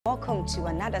Welcome to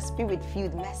another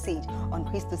spirit-filled message on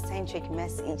Christocentric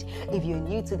Message. If you're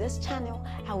new to this channel,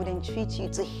 I would entreat you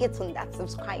to hit on that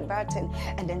subscribe button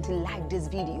and then to like this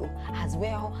video. As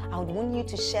well, I would want you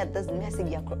to share this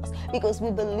message across, because we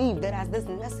believe that as this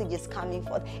message is coming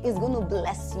forth, it's going to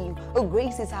bless you.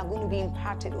 Graces are going to be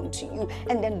imparted unto you,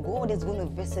 and then God is going to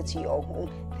visit your home.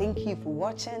 Thank you for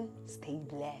watching. Stay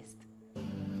blessed.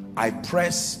 I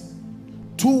press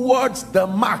towards the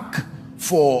mark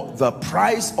for the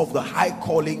prize of the high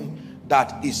calling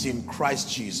that is in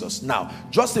Christ Jesus. Now,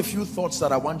 just a few thoughts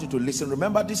that I want you to listen.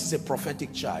 Remember, this is a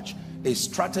prophetic charge, a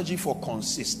strategy for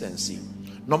consistency.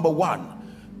 Number one,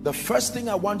 the first thing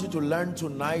I want you to learn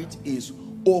tonight is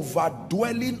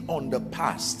overdwelling on the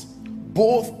past,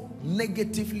 both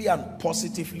negatively and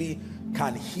positively,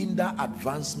 can hinder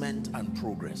advancement and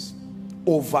progress.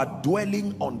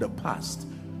 Overdwelling on the past,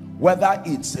 whether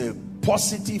it's a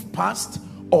positive past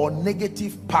or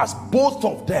negative past, both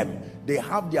of them, they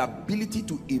have the ability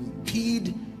to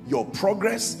impede your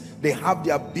progress. They have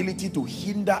the ability to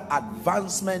hinder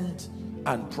advancement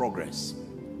and progress.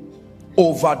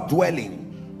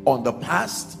 Overdwelling on the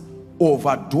past,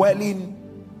 overdwelling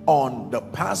on the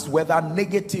past, whether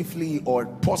negatively or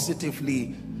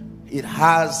positively, it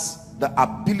has the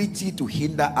ability to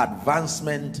hinder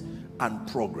advancement and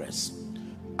progress.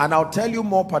 And I'll tell you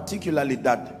more particularly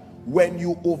that when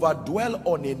you overdwell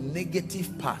on a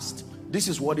negative past, this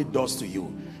is what it does to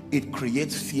you. It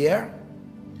creates fear,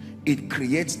 it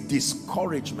creates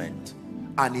discouragement,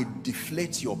 and it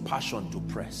deflates your passion to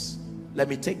press. Let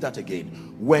me take that again.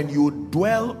 When you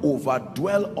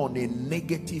overdwell on a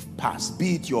negative past,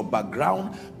 be it your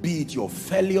background, be it your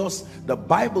failures, the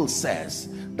Bible says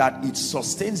that it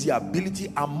sustains the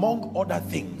ability, among other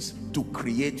things, to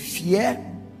create fear,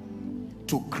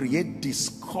 to create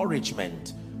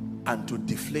discouragement, and to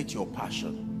deflate your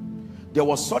passion. There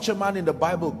was such a man in the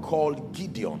Bible called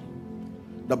Gideon.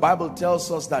 The Bible tells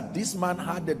us that this man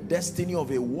had the destiny of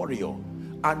a warrior,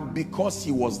 and because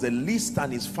he was the least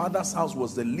and his father's house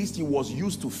was the least, he was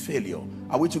used to failure.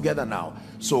 Are we together now?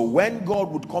 So when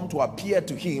God would come to appear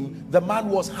to him, the man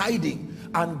was hiding,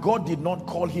 and God did not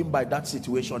call him by that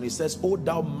situation. He says, "Oh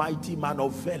thou mighty man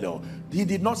of valor." He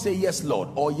did not say, "Yes Lord,"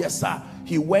 or "Yes sir."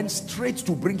 He went straight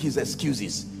to bring his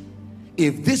excuses.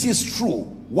 If this is true,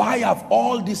 why have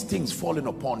all these things fallen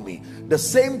upon me? The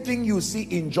same thing you see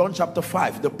in John chapter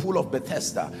 5, the pool of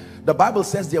Bethesda. The Bible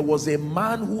says there was a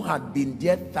man who had been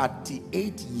there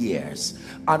 38 years.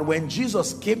 And when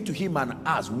Jesus came to him and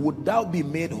asked, "Would thou be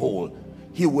made whole?"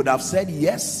 he would have said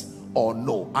yes or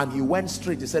no. And he went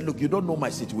straight. He said, "Look, you don't know my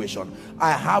situation.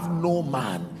 I have no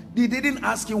man." He didn't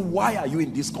ask him, "Why are you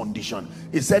in this condition?"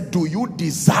 He said, "Do you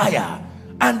desire?"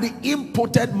 And the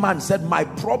impotent man said, "My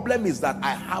problem is that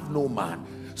I have no man."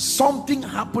 Something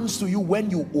happens to you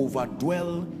when you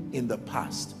overdwell in the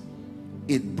past.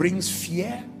 It brings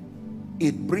fear,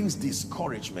 it brings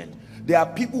discouragement. There are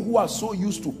people who are so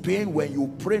used to pain, when you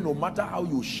pray, no matter how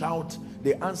you shout,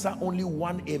 they answer only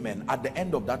one amen at the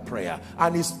end of that prayer,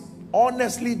 and it's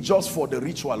honestly just for the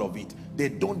ritual of it. They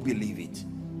don't believe it.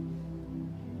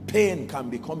 Pain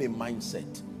can become a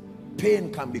mindset.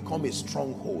 Pain can become a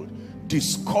stronghold.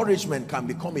 Discouragement can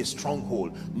become a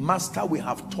stronghold. "Master, we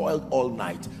have toiled all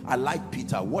night." I like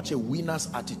Peter. Watch a winner's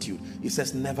attitude. He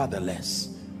says, "Nevertheless,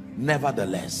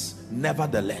 nevertheless,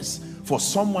 nevertheless." For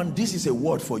someone, this is a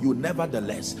word for you.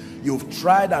 Nevertheless. You've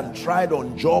tried and tried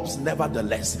on jobs.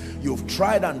 Nevertheless. You've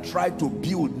tried and tried to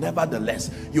build.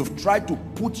 Nevertheless. You've tried to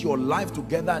put your life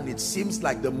together, and it seems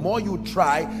like the more you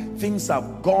try, things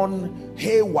have gone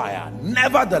haywire.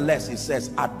 Nevertheless, he says,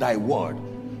 "At thy word."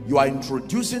 You are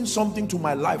introducing something to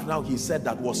my life now, he said,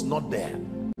 that was not there.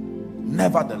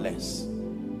 Nevertheless.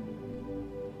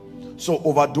 So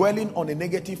overdwelling on a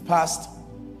negative past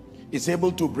is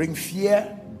able to bring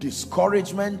fear,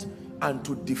 discouragement, and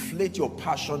to deflate your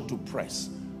passion to press.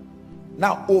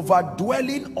 Now,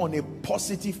 overdwelling on a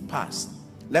positive past,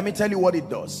 let me tell you what it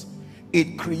does.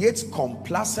 It creates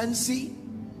complacency,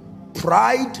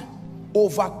 pride,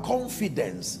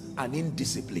 overconfidence, and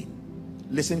indiscipline.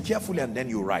 Listen carefully and then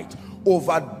you write.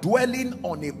 Overdwelling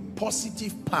on a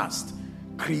positive past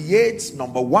creates,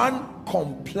 number one,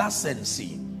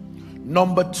 complacency.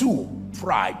 Number two,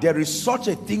 pride. There is such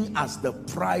a thing as the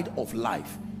pride of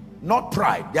life. Not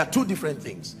pride. There are two different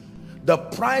things. The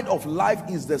pride of life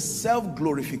is the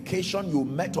self-glorification you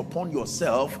met upon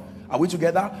yourself. Are we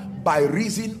together? By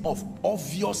reason of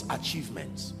obvious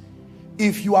achievements.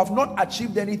 If you have not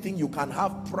achieved anything, you can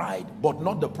have pride, but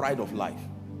not the pride of life.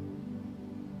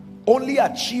 Only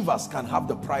achievers can have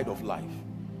the pride of life.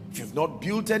 If you've not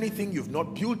built anything, you've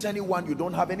not built anyone, you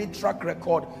don't have any track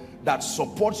record, that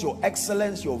supports your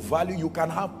excellence, your value. You can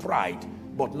have pride,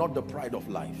 but not the pride of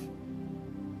life.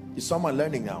 Is someone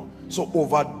learning now? So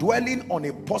overdwelling on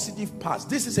a positive past.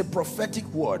 This is a prophetic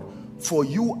word for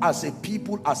you as a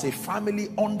people, as a family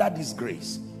under this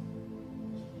grace.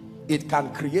 It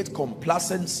can create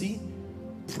complacency,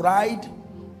 pride,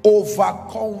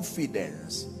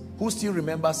 overconfidence. Who still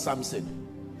remembers Samson?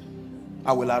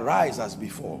 I will arise as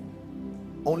before,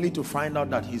 only to find out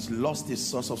that he's lost his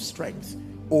source of strength.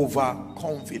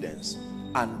 Overconfidence.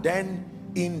 And then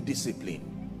indiscipline.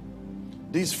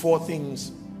 These four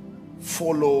things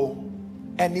follow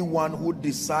anyone who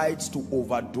decides to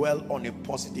overdwell on a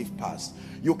positive past.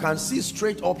 You can see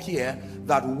straight up here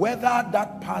that whether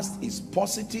that past is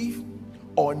positive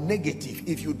or negative,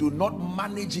 if you do not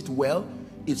manage it well,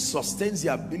 it sustains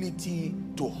the ability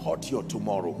to hurt your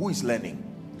tomorrow. Who is learning?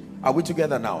 Are we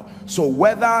together now? So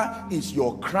whether it's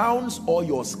your crowns or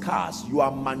your scars, you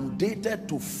are mandated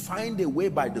to find a way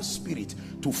by the Spirit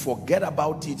to forget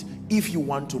about it if you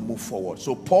want to move forward.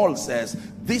 So Paul says,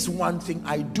 this one thing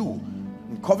I do.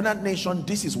 In Covenant Nation,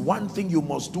 this is one thing you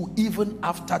must do even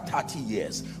after 30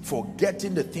 years.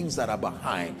 Forgetting the things that are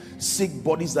behind. Sick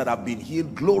bodies that have been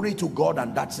healed. Glory to God,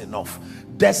 and that's enough.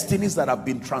 Destinies that have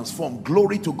been transformed.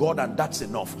 Glory to God, and that's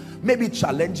enough. Maybe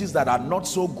challenges that are not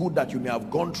so good that you may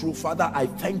have gone through. Father, I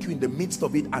thank you in the midst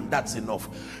of it, and that's enough.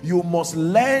 You must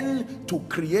learn to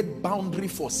create boundary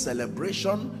for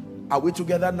celebration. Are we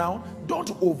together now? Don't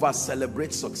over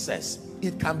celebrate success.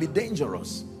 It can be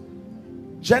dangerous.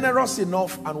 Generous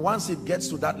enough, and once it gets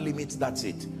to that limit, that's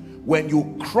it. When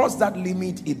you cross that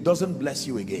limit, it doesn't bless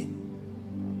you again.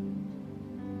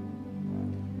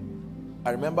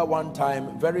 I remember one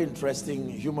time, very interesting,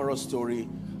 humorous story.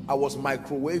 I was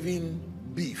microwaving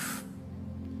beef.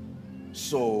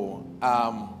 So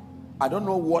I don't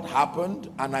know what happened,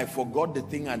 and I forgot the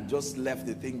thing and just left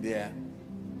the thing there.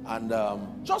 And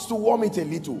just to warm it a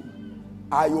little,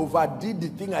 I overdid the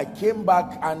thing. I came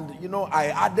back and, you know, I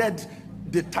added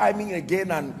the timing again,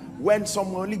 and when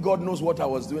someone, only God knows what I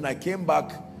was doing, I came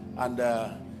back, and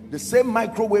the same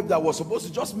microwave that was supposed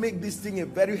to just make this thing a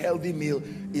very healthy meal,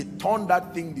 it turned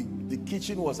that thing, the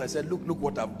kitchen was, I said, look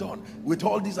what I've done. With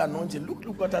all this anointing, look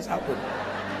what has happened.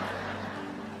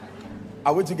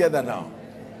 Are we together now?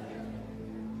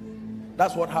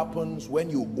 That's what happens when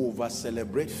you over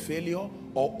celebrate failure,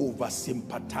 or over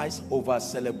sympathize, over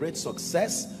celebrate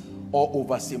success, or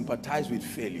over sympathize with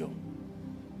failure.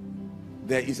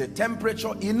 There is a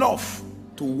temperature enough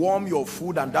to warm your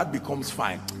food, and that becomes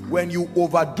fine. When you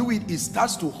overdo it, it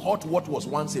starts to hurt what was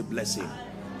once a blessing.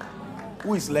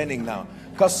 Who is learning now?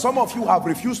 Because some of you have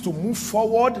refused to move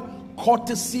forward,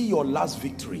 courtesy your last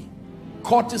victory,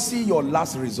 courtesy your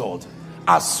last result.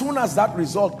 As soon as that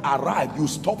result arrives, you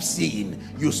stop seeing,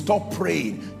 you stop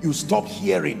praying, you stop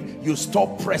hearing, you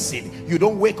stop pressing. You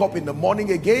don't wake up in the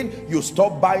morning again, you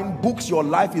stop buying books. Your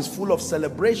life is full of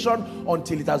celebration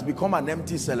until it has become an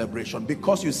empty celebration.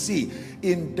 Because you see,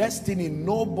 in destiny,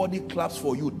 nobody claps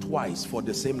for you twice for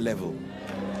the same level.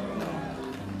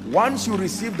 Once you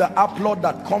receive the applaud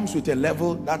that comes with a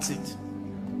level, that's it.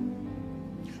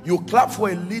 You clap for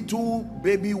a little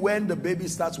baby when the baby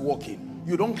starts walking.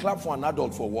 You don't clap for an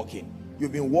adult for walking.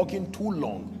 You've been walking too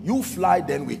long. You fly,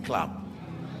 then we clap.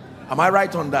 Am I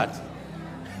right on that?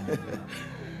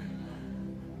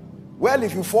 Well,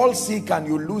 if you fall sick and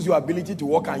you lose your ability to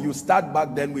walk and you start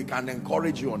back, then we can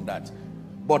encourage you on that.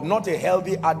 But not a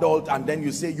healthy adult, and then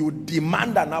you say you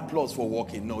demand an applause for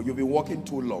walking. No, you've been walking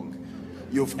too long.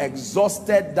 You've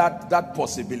exhausted that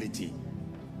possibility.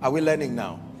 Are we learning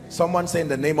now? Someone say in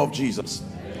the name of Jesus.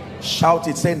 Shout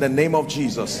it, say in the name of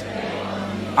Jesus.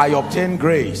 I obtain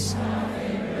grace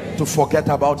to forget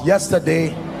about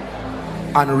yesterday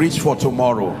and reach for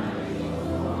tomorrow.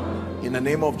 In the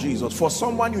name of Jesus. For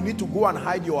someone, you need to go and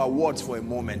hide your awards for a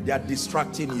moment. They are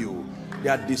distracting you. They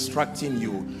are distracting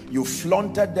you. You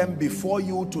flaunted them before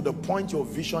you to the point your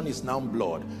vision is now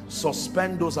blurred.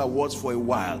 Suspend those awards for a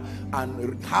while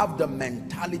and have the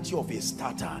mentality of a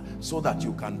starter so that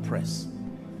you can press.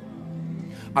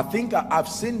 I think I've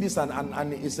seen this,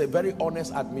 and it's a very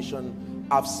honest admission.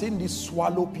 I've seen this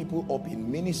swallow people up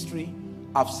in ministry.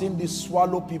 I've seen this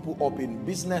swallow people up in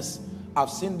business. I've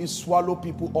seen this swallow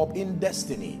people up in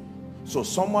destiny. So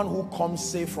someone who comes,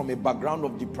 say, from a background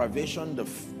of deprivation, the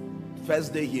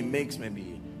first day he makes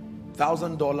maybe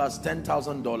 $1,000,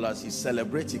 $10,000, he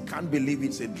celebrates, he can't believe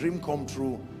it's a dream come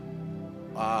true,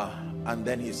 and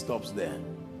then he stops there,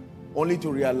 only to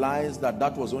realize that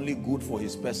that was only good for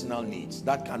his personal needs.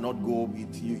 That cannot go.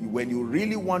 When you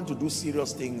really want to do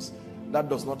serious things, that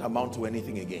does not amount to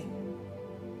anything again.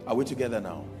 Are we together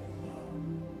now?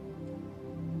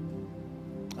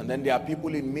 And then there are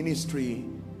people in ministry,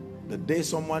 the day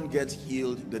someone gets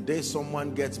healed, the day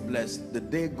someone gets blessed, the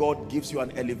day God gives you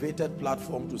an elevated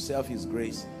platform to serve his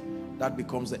grace, that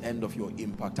becomes the end of your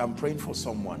impact. I'm praying for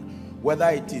someone, whether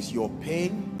it is your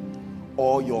pain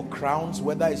or your crowns,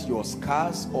 whether it's your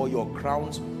scars or your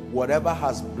crowns, whatever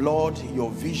has blurred your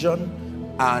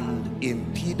vision and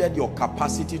impeded your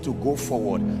capacity to go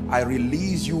forward, I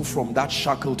release you from that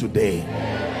shackle today.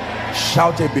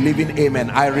 Shout a believing amen.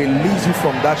 I release you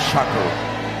from that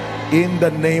shackle in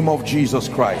the name of Jesus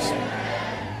Christ.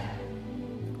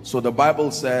 So the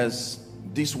Bible says,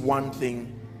 this one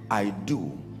thing I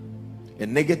do. A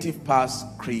negative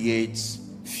past creates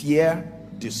fear,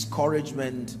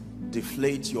 discouragement,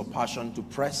 deflates your passion to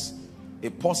press. A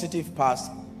positive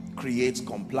past creates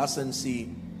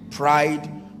complacency, pride,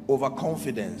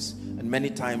 overconfidence, and many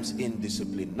times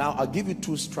indiscipline. Now I'll give you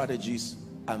two strategies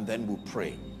and then we'll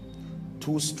pray.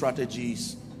 Two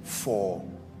strategies for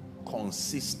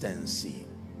consistency.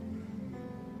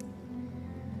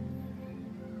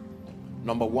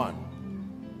 Number one,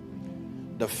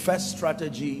 the first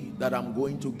strategy that I'm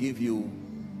going to give you,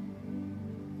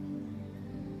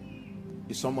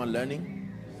 is someone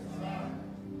learning?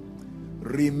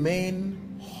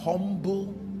 Remain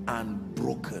humble and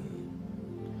broken.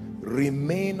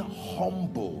 Remain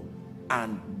humble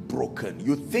and broken.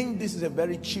 You think this is a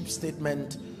very cheap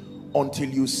statement until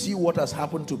you see what has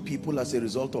happened to people as a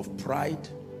result of pride.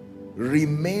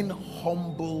 Remain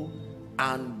humble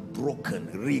and broken,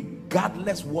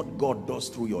 regardless what God does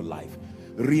through your life.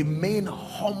 Remain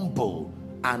humble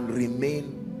and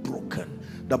remain broken.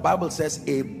 The Bible says,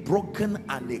 a broken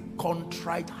and a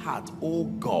contrite heart, O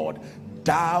God,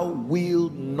 thou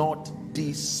wilt not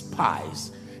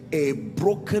despise. A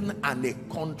broken and a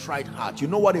contrite heart. You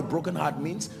know what a broken heart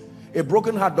means? A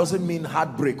broken heart doesn't mean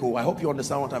heartbreak. Oh, I hope you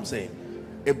understand what I'm saying.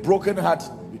 A broken heart,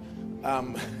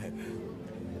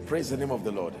 praise the name of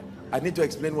the Lord. I need to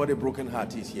explain what a broken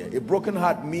heart is here. A broken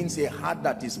heart means a heart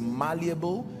that is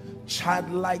malleable,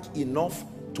 childlike enough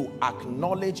to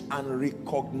acknowledge and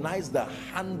recognize the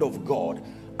hand of God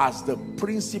as the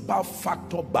principal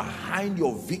factor behind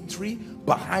your victory,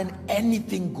 behind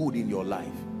anything good in your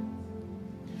life.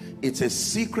 It's a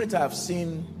secret I've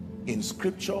seen in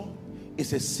scripture.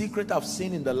 It's a secret I've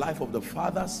seen in the life of the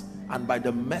fathers, and by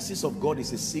the mercies of God,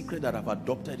 it's a secret that I've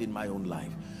adopted in my own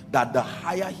life. That the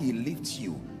higher he lifts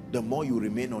you, the more you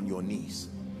remain on your knees.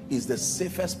 Is the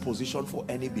safest position for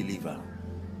any believer.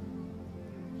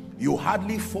 You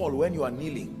hardly fall when you are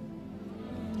kneeling.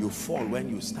 You fall when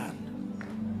you stand.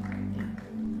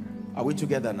 Are we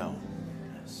together now?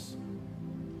 Yes.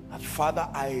 And Father,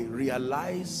 I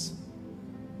realize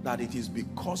that it is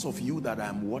because of you that I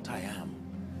am what I am.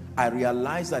 I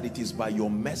realize that it is by your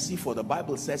mercy, for the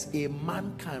Bible says a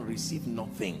man can receive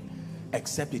nothing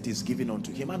except it is given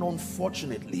unto him. And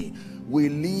unfortunately, we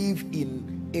live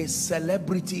in a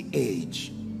celebrity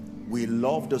age. We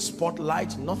love the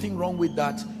spotlight, nothing wrong with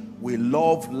that. We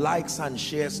love likes and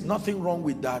shares, nothing wrong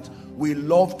with that. We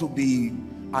love to be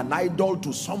an idol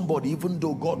to somebody, even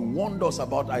though God warned us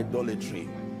about idolatry.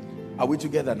 Are we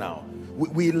together now?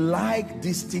 We like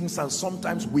these things, and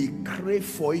sometimes we crave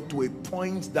for it to a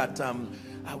point that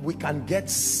we can get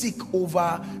sick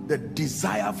over the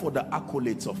desire for the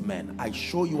accolades of men. I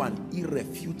show you an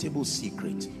irrefutable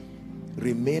secret.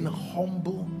 Remain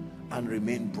humble and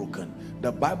remain broken.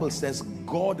 The Bible says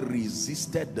God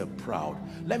resisted the proud.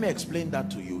 Let me explain that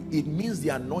to you. It means the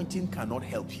anointing cannot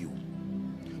help you,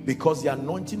 because the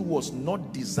anointing was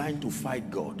not designed to fight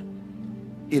God.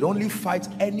 It only fights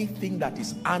anything that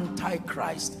is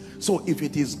anti-Christ. So if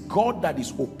it is God that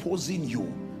is opposing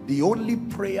you, the only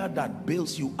prayer that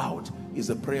bails you out is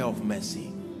a prayer of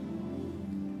mercy.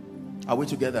 Are we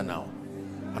together now?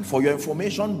 And for your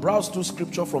information, browse through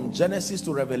scripture from Genesis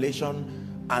to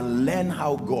Revelation and learn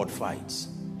how God fights.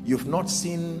 You've not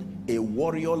seen a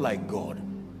warrior like God.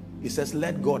 He says,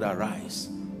 let God arise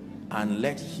and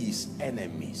let his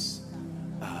enemies.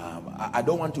 I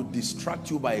don't want to distract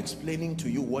you by explaining to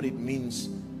you what it means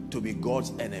to be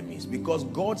God's enemies, because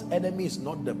God's enemy is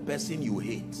not the person you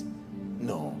hate.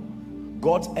 No,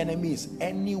 God's enemy is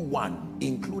anyone,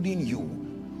 including you,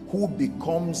 who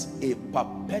becomes a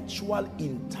perpetual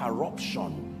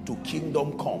interruption to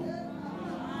kingdom come.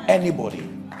 Anybody.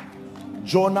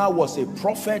 Jonah was a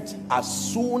prophet.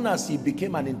 As soon as he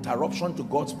became an interruption to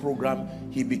God's program,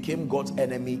 he became God's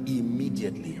enemy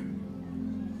immediately.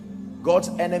 God's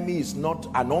enemy is not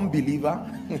an unbeliever.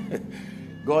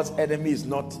 God's enemy is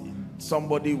not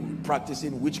somebody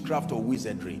practicing witchcraft or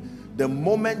wizardry. The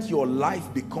moment your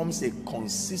life becomes a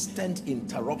consistent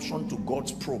interruption to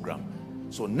God's program.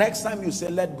 So next time you say,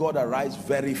 let God arise,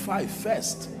 verify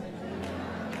first.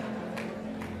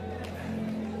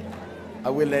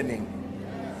 Are we learning?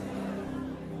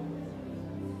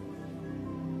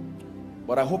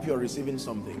 But I hope you're receiving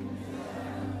something.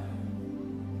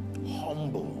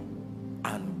 Humble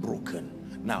and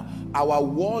broken. Now, our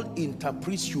world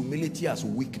interprets humility as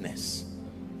weakness,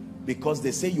 because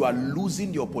they say you are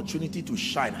losing the opportunity to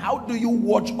shine. How do you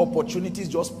watch opportunities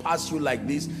just pass you like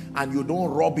this and you don't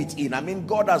rub it in? I mean,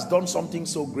 God has done something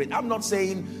so great. I'm not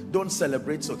saying don't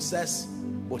celebrate success,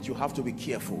 but you have to be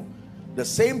careful. The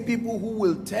same people who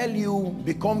will tell you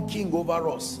become king over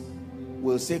us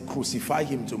will say crucify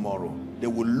him tomorrow. They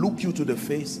will look you to the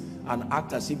face and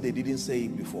act as if they didn't say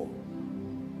it before.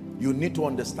 You need to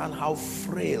understand how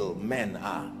frail men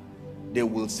are. They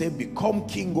will say become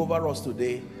king over us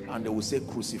today, and they will say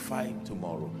crucify him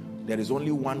tomorrow. There is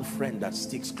only one friend that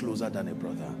sticks closer than a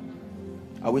brother.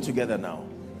 Are we together now?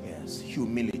 Yes.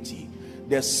 Humility.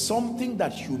 There's something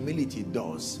that humility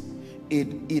does.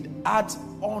 It adds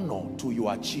honor to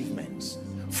your achievements.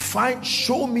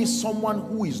 Show me someone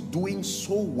who is doing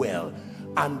so well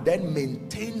and then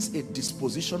maintains a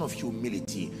disposition of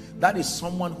humility. That is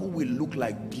someone who will look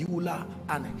like Beulah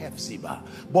and Hephzibah.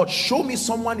 But show me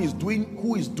someone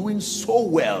who is doing so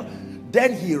well,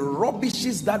 then he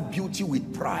rubbishes that beauty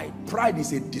with pride. Pride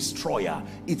is a destroyer.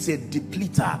 It's a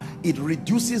depleter. It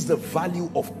reduces the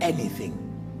value of anything.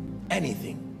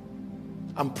 Anything.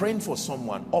 I'm praying for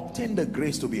someone. Obtain the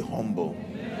grace to be humble.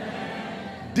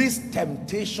 This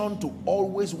temptation to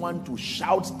always want to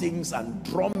shout things and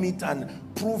drum it and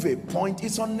prove a point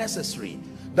is unnecessary.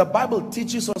 The Bible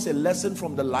teaches us a lesson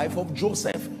from the life of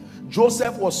Joseph.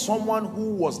 Joseph was someone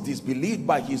who was disbelieved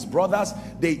by his brothers.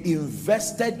 They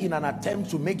invested in an attempt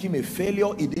to make him a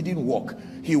failure. It didn't work.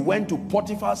 He went to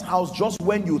Potiphar's house just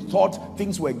when you thought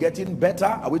things were getting better.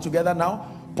 Are we together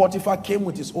now? Potiphar came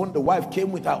with his own, the wife came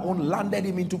with her own, landed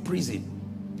him into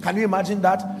prison. Can you imagine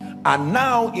that? And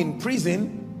now in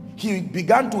prison, he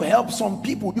began to help some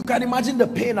people. You can imagine the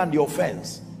pain and the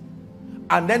offense.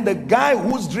 And then the guy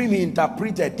whose dream he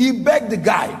interpreted, he begged the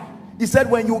guy. He said,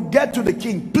 when you get to the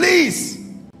king, please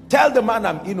tell the man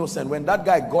I'm innocent. When that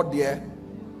guy got there,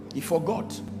 he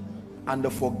forgot. And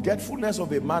the forgetfulness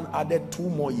of a man added 2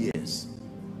 more years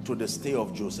to the stay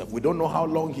of Joseph. We don't know how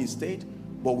long he stayed,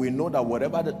 but we know that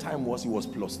whatever the time was, he was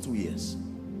plus 2 years.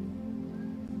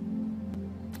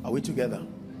 Are we together?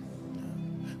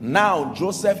 Now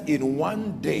Joseph in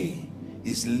one day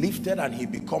is lifted and he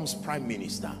becomes prime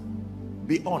minister.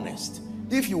 Be honest.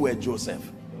 If you were Joseph,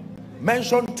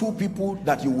 mention 2 people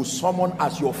that you will summon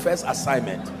as your first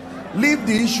assignment. Leave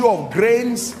the issue of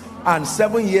grains and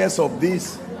 7 years of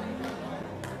this.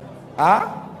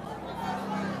 Huh?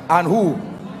 And who?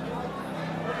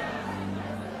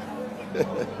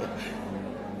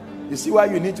 You see why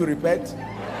you need to repent?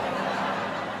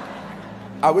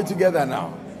 Are we together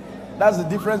now? That's the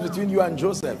difference between you and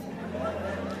Joseph.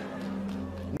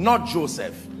 Not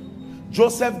Joseph.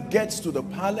 Joseph gets to the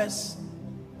palace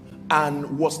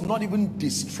and was not even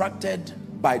distracted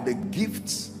by the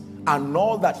gifts and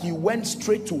all that. He went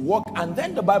straight to work. And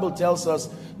then the Bible tells us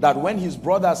that when his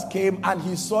brothers came and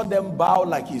he saw them bow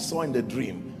like he saw in the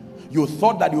dream, you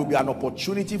thought that it would be an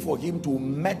opportunity for him to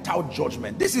mete out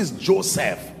judgment. This is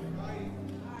Joseph.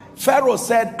 Pharaoh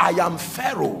said, I am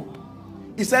Pharaoh.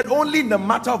 He said, only in the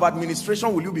matter of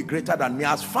administration will you be greater than me.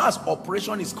 As far as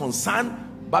operation is concerned,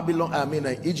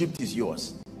 Egypt is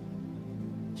yours.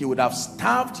 He would have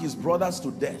starved his brothers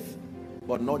to death,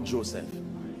 but not Joseph.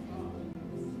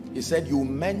 He said, you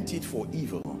meant it for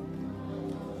evil,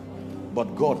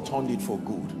 but God turned it for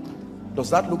good. Does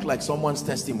that look like someone's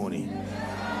testimony?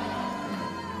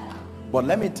 But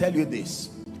let me tell you this,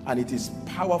 and it is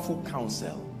powerful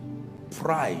counsel.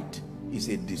 Pride is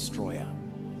a destroyer.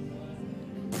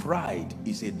 Pride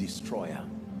is a destroyer.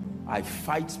 I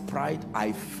fight pride.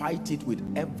 I fight it with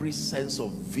every sense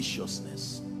of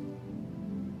viciousness.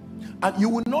 And you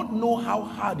will not know how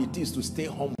hard it is to stay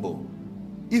humble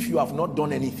if you have not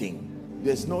done anything.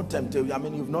 There's no temptation. I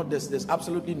mean, you've not, there's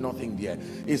absolutely nothing there.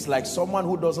 It's like someone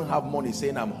who doesn't have money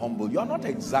saying I'm humble. You're not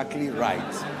exactly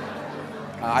right.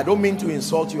 I don't mean to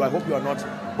insult you. I hope you are not,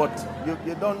 but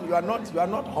you are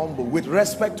not humble. With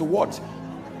respect to what?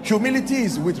 Humility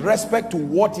is with respect to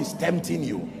what is tempting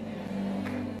you.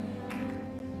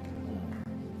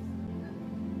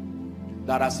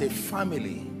 That as a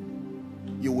family,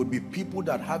 you would be people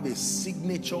that have a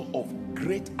signature of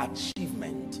great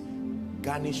achievement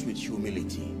garnished with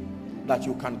humility. That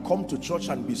you can come to church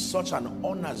and be such an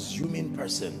unassuming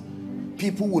person.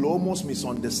 People will almost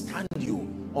misunderstand you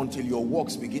until your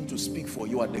works begin to speak for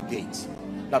you at the gate.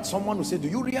 That someone will say, do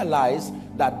you realize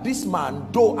that this man,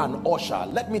 though an usher,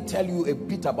 let me tell you a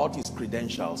bit about his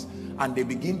credentials. and they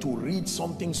begin to read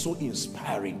something so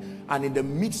inspiring, and in the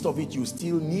midst of it you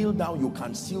still kneel down, you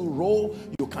can still roll,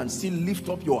 you can still lift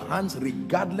up your hands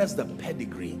regardless the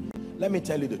pedigree. Let me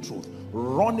tell you the truth.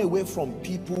 Run away from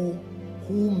people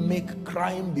who make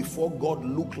crying before God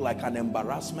look like an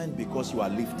embarrassment because you are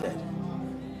lifted.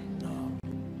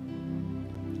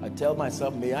 I tell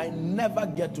myself, may I never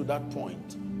get to that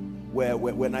point where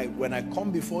when I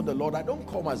come before the Lord, I don't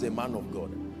come as a man of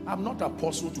God. I'm not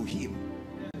apostle to him.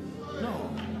 No.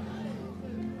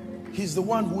 He's the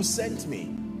one who sent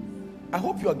me. I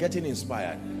hope you are getting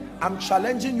inspired. I'm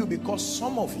challenging you because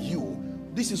some of you,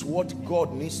 this is what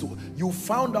God needs to. You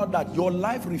found out that your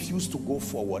life refused to go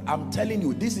forward. I'm telling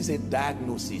you, this is a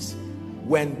diagnosis.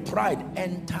 When pride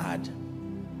entered,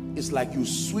 it's like you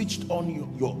switched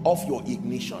on off your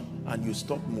ignition and you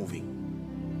stopped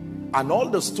moving. And all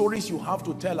the stories you have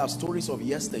to tell are stories of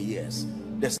yesteryears.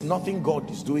 There's nothing God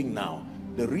is doing now.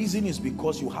 The reason is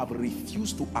because you have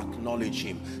refused to acknowledge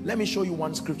him. Let me show you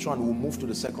one scripture and we'll move to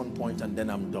the second point and then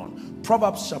I'm done.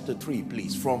 Proverbs chapter 3,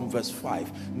 please, from verse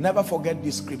 5. Never forget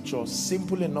this scripture,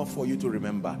 simple enough for you to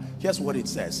remember. Here's what it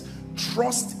says.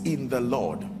 Trust in the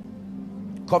Lord.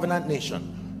 Covenant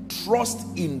Nation. Trust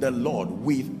in the Lord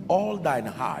with all thine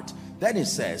heart. Then it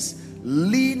says,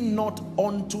 lean not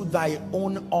unto thy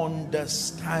own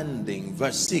understanding.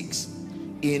 Verse 6.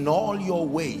 In all your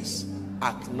ways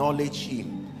acknowledge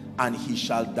him, and he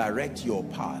shall direct your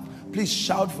path. Please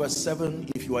shout verse 7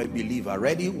 if you are a believer.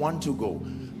 Ready? 1, 2, go.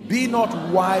 Be not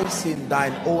wise in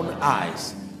thine own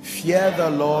eyes. Fear the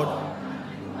Lord.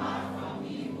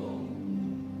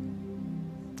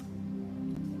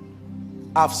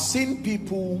 I've seen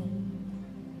people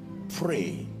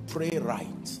pray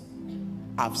right.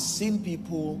 I've seen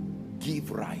people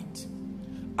give right.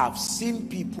 I've seen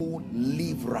people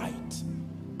live right.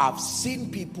 I've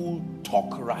seen people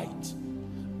talk right.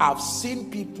 I've seen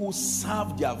people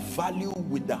serve their value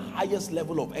with the highest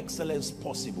level of excellence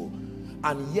possible,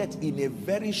 and yet in a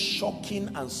very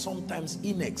shocking and sometimes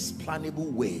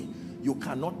inexplainable way, you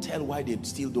cannot tell why they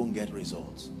still don't get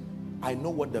results. I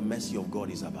know what the mercy of God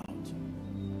is about.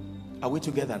 Are we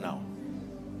together now?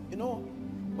 You know,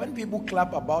 when people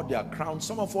clap about their crown,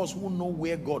 some of us who know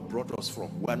where God brought us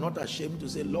from, we are not ashamed to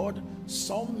say, Lord,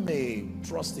 some may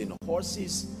trust in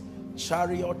horses,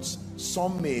 chariots,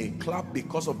 some may clap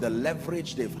because of the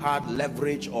leverage they've had,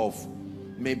 leverage of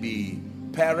maybe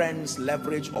parents,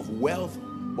 leverage of wealth,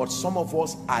 but some of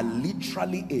us are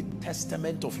literally a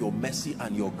testament of your mercy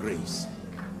and your grace.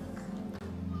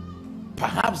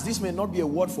 Perhaps this may not be a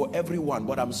word for everyone,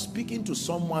 but I'm speaking to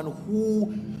someone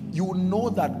who, you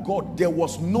know that God, there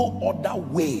was no other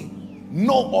way,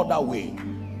 no other way.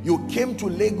 You came to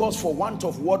Lagos for want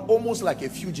of word, almost like a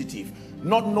fugitive,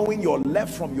 not knowing your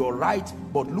left from your right,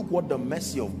 but look what the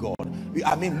mercy of God.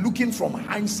 I mean, looking from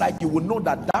hindsight, you will know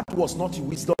that that was not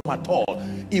wisdom at all.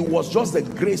 It was just the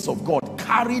grace of God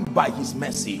carried by his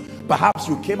mercy. Perhaps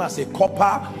you came as a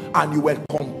copper and you were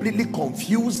completely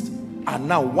confused, and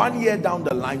now 1 year down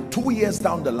the line, 2 years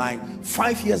down the line,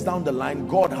 5 years down the line,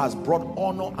 God has brought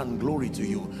honor and glory to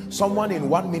you. Someone in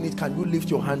 1 minute, can you lift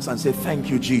your hands and say, thank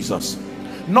you, Jesus?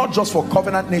 Not just for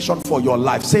Covenant Nation, for your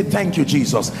life. Say, thank you,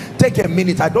 Jesus. Take a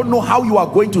minute. I don't know how you are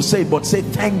going to say it, but say,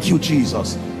 thank you,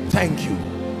 Jesus. Thank you.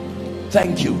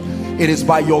 Thank you. It is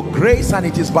by your grace and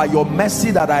it is by your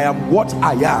mercy that I am what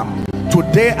I am.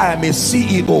 Today I am a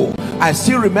CEO. I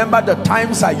still remember the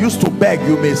times I used to beg.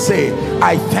 You may say,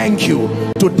 I thank you.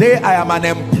 Today I am an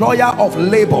employer of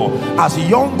labor, as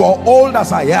young or old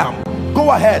as I am. Go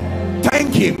ahead,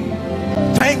 thank him.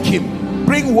 Thank him.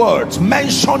 Bring words,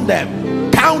 mention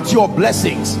them, count your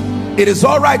blessings. It is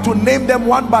all right to name them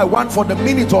one by one for the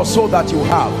minute or so that you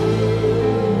have.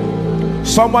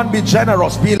 Someone be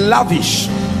generous, be lavish.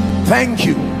 Thank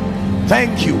you.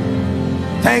 Thank you.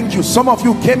 Thank you. Some of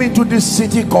you came into this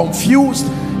city confused,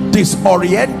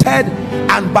 disoriented,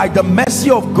 and by the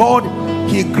mercy of God,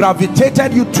 he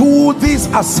gravitated you to this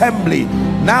assembly.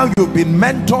 Now you've been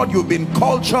mentored, you've been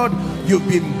cultured, you've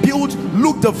been built.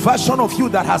 Look, the version of you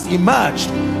that has emerged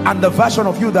and the version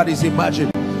of you that is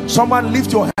emerging. Someone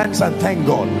lift your hands and thank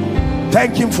God.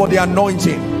 Thank him for the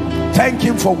anointing. Thank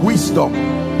him for wisdom.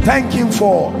 Thank him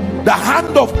for the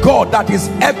hand of God that is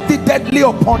evidently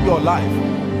upon your life.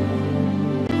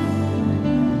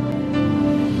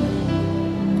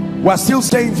 We're still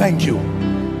saying thank you.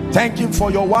 Thank him for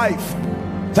your wife.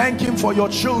 Thank him for your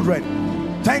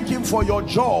children. Thank him for your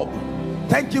job.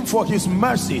 Thank him for his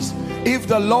mercies. If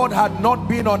the Lord had not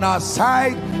been on our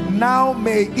side, now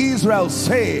may Israel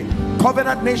say,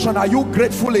 Covenant Nation, are you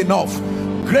grateful enough?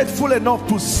 Grateful enough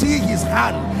to see his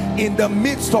hand in the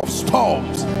midst of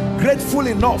storms. Grateful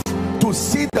enough to you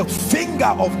see the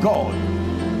finger of God.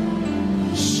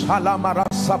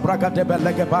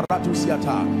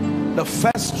 The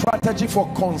first strategy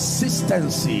for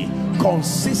consistency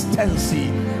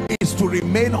is to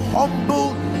remain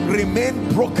humble, remain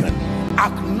broken,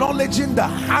 acknowledging the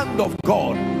hand of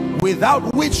God,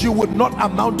 without which you would not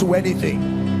amount to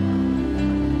anything.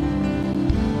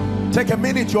 Take a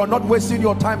minute. You are not wasting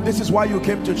your time. This is why you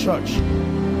came to church.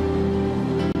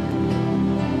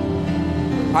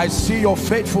 I see your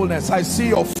faithfulness. I see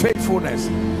your faithfulness.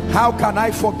 How can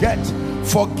I forget?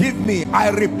 Forgive me. I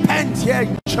repent here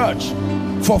in church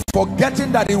for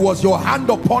forgetting that it was your hand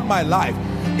upon my life.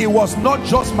 It was not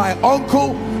just my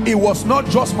uncle. It was not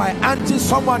just my auntie.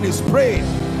 Someone is praying.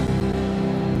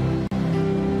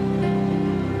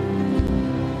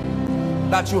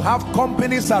 That you have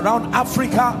companies around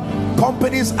Africa,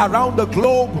 companies around the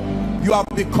globe. You have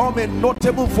become a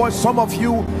notable voice. Some of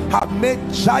you have made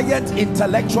giant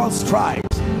intellectual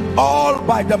strides, all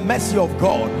by the mercy of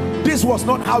God. This was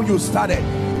not how you started.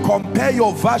 Compare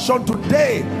your version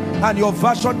today and your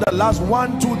version the last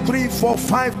 1, 2, 3, 4,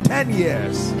 5, 10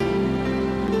 years.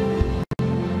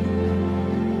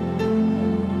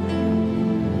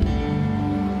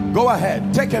 Go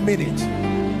ahead, take a minute.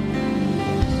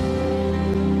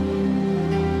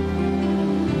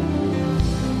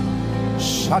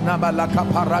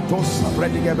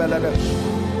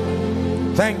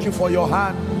 Thank you for your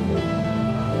hand.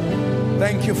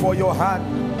 Thank you for your hand.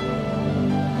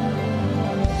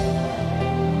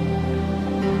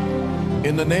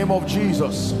 In the name of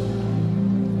Jesus.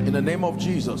 In the name of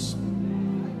Jesus.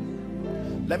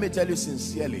 Let me tell you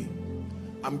sincerely,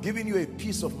 I'm giving you a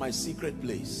piece of my secret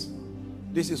place.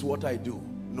 This is what I do.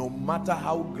 No matter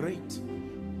how great,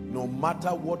 no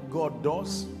matter what God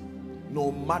does,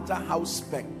 no matter how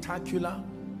spectacular,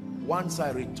 once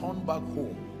I return back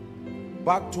home,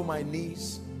 back to my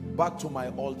knees, back to my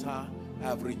altar, I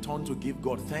have returned to give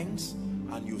God thanks,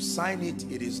 and you sign it,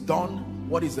 it is done.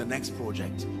 What is the next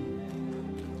project?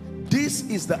 This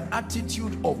is the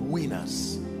attitude of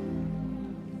winners.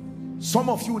 Some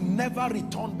of you never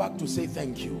return back to say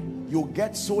thank you. You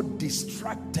get so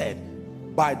distracted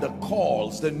by the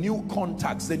calls, the new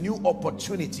contacts, the new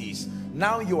opportunities.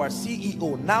 Now you are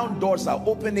CEO, now doors are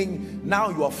opening, now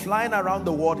you are flying around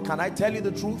the world. Can I tell you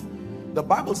the truth? The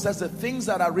Bible says the things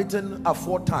that are written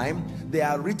aforetime, they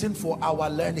are written for our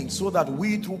learning, so that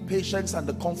we through patience and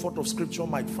the comfort of scripture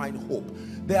might find hope.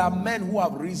 There are men who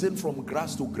have risen from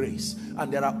grass to grace,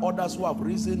 and there are others who have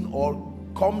risen or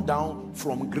come down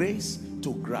from grace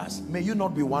to grass. May you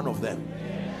not be one of them.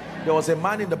 There was a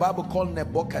man in the Bible called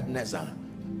Nebuchadnezzar.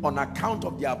 On account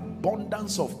of the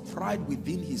abundance of pride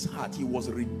within his heart, he was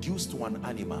reduced to an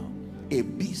animal, a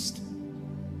beast.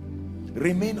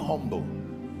 Remain humble.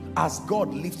 As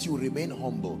God lifts you, remain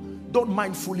humble. Don't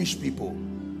mind foolish people.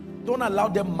 Don't allow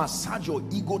them massage your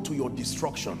ego to your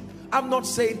destruction. I'm not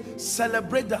saying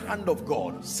celebrate the hand of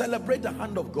God. Celebrate the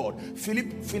hand of God.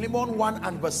 Philemon 1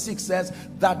 and verse 6 says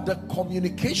that the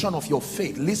communication of your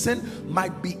faith, listen,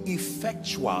 might be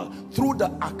effectual through the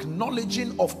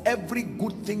acknowledging of every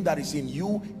good thing that is in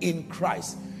you in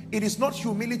Christ. It is not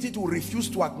humility to refuse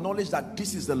to acknowledge that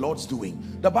this is the Lord's doing.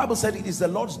 The Bible said it is the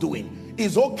Lord's doing.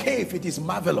 It's okay if it is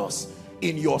marvelous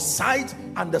in your sight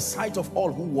and the sight of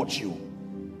all who watch you.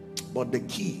 But the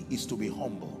key is to be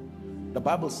humble. The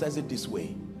Bible says it this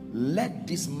way: let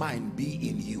this mind be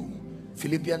in you.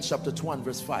 Philippians chapter 2 and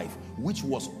verse 5, which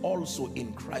was also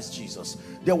in Christ Jesus.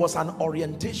 There was an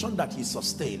orientation that he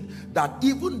sustained, that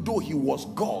even though he was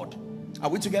God, are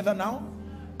we together now?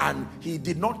 And he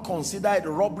did not consider it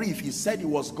robbery. If he said he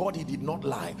was God, he did not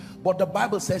lie. But the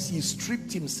Bible says he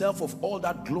stripped himself of all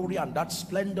that glory and that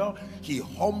splendor. He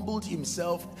humbled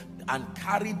himself and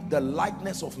carried the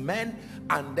likeness of men,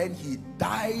 and then he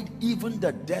died, even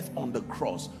the death on the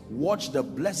cross. Watch the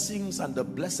blessings and the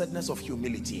blessedness of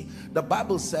humility. The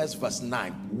Bible says, verse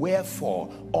 9,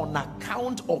 wherefore on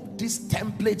account of this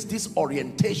template, this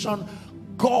orientation,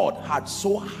 God had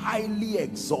so highly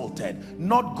exalted,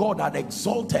 not God had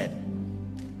exalted.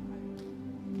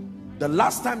 The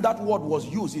last time that word was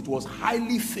used, it was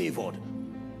highly favored.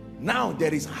 Now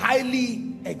there is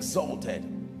highly exalted.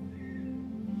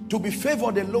 To be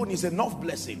favored alone is enough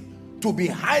blessing. To be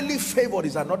highly favored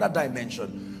is another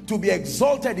dimension. To be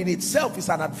exalted in itself is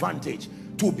an advantage.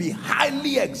 To be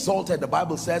highly exalted, the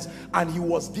Bible says, and he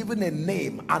was given a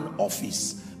name, an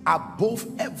office above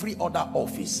every other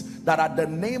office, that at the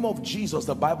name of Jesus,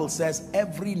 the Bible says,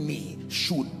 every knee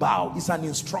should bow. It's an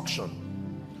instruction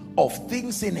of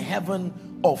things in heaven,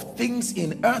 of things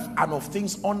in earth and of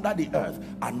things under the earth,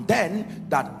 and then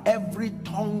that every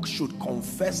tongue should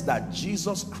confess that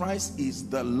Jesus Christ is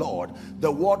the Lord.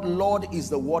 The word Lord is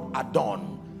the word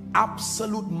Adon,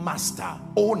 absolute master,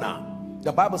 owner.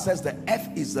 The Bible says the earth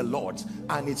is the Lord's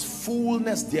and its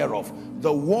fullness thereof,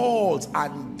 the world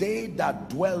and they that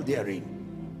dwell therein.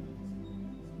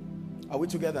 Are we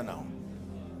together now?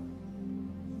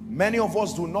 Many of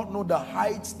us do not know the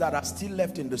heights that are still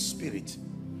left in the spirit.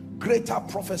 Greater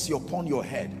prophecy upon your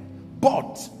head,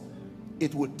 but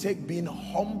it would take being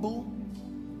humble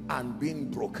and being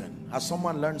broken. Has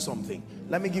someone learned something?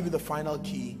 Let me give you the final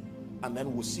key and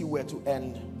then we'll see where to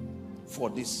end for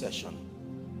this session.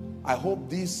 I hope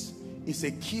this is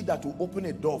a key that will open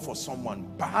a door for someone.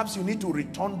 Perhaps you need to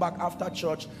return back after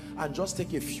church and just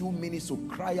take a few minutes to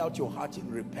cry out your heart in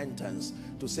repentance,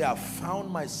 to say, I've found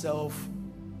myself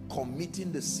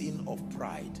committing the sin of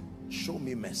pride. Show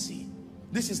me mercy.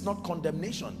 This is not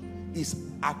condemnation. It's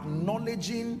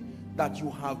acknowledging that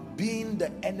you have been the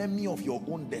enemy of your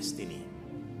own destiny.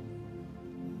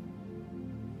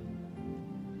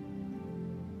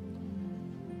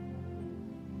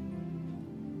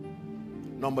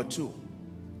 Number two,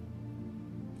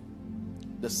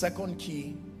 the second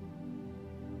key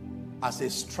as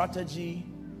a strategy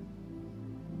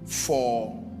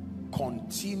for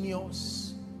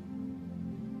continuous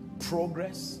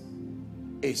progress,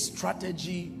 a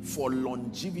strategy for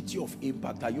longevity of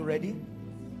impact. Are you ready?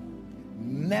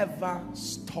 Never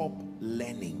stop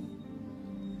learning.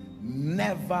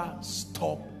 Never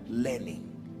stop learning.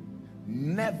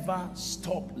 Never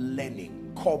stop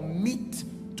learning. Commit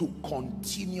to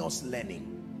continuous learning.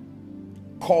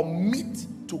 Commit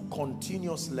to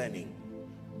continuous learning.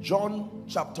 John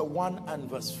chapter 1 and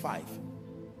verse 5.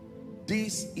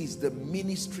 This is the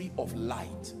ministry of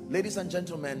light. Ladies and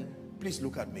gentlemen, please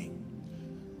look at me.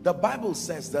 The Bible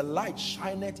says the light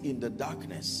shineth in the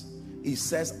darkness. It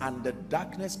says, and the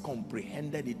darkness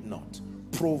comprehended it not.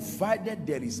 Provided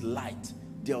there is light,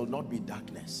 there will not be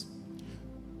darkness.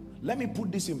 Let me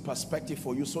put this in perspective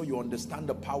for you so you understand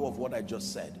the power of what I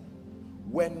just said.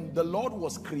 When the Lord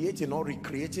was creating or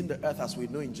recreating the earth, as we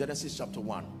know in Genesis chapter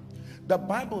 1, the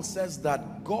Bible says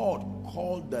that God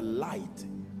called the light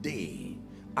day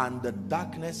and the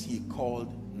darkness he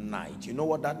called night. You know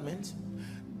what that meant?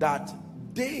 That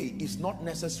day is not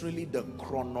necessarily the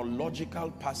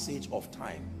chronological passage of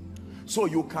time. So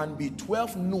you can be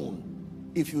 12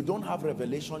 noon. If you don't have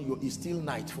revelation, it's still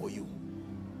night for you.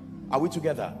 Are we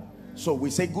together? So we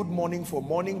say good morning for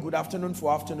morning, good afternoon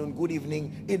for afternoon, good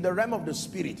evening. In the realm of the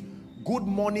spirit, good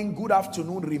morning, good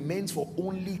afternoon remains for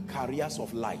only carriers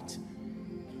of light.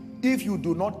 If you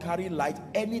do not carry light,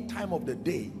 any time of the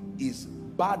day is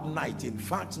bad night. In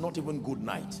fact, not even good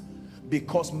night.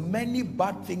 Because many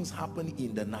bad things happen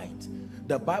in the night.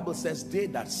 The Bible says they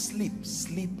that sleep,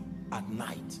 sleep at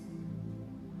night.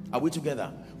 Are we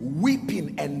together?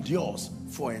 Weeping endures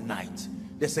for a night.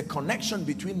 There's a connection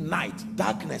between night,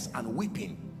 darkness, and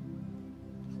weeping.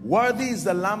 Worthy is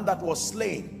the lamb that was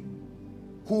slain,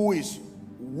 who is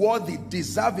worthy,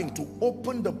 deserving to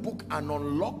open the book and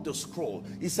unlock the scroll.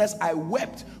 He says, I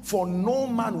wept, for no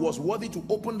man was worthy to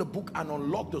open the book and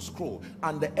unlock the scroll.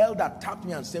 And the elder tapped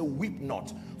me and said, weep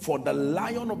not, for the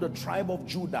Lion of the tribe of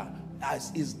Judah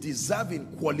is deserving,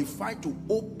 qualified to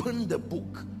open the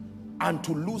book and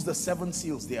to loose the 7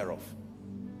 seals thereof.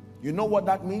 You know what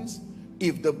that means?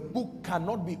 If the book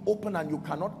cannot be opened and you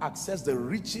cannot access the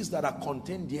riches that are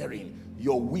contained therein,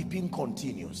 your weeping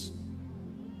continues.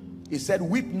 He said,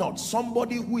 weep not.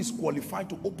 Somebody who is qualified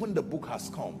to open the book has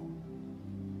come.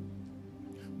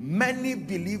 Many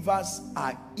believers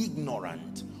are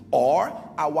ignorant, or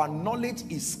our knowledge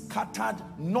is scattered,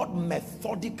 not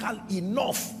methodical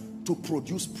enough to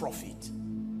produce profit.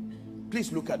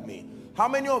 Please look at me. How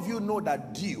many of you know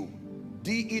that dew,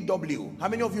 D-E-W, how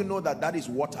many of you know that that is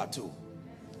water too?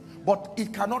 But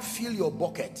it cannot fill your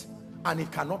bucket and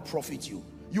it cannot profit you.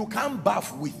 You can't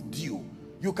bath with dew.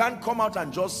 You can't come out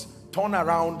and just turn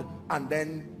around and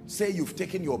then say you've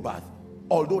taken your bath.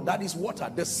 Although that is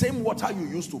water, the same water you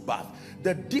use to bath.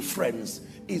 The difference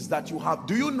is that you have,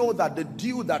 do you know that the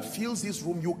dew that fills this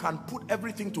room, you can put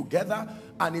everything together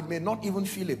and it may not even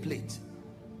fill a plate.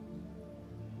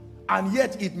 And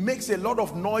yet it makes a lot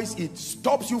of noise. It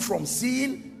stops you from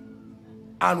seeing.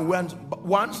 And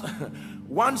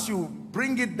once you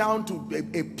bring it down to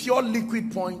a pure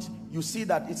liquid point, you see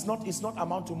that it's not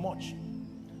amount to much.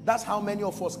 That's how many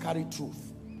of us carry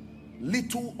truth.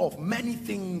 Little of many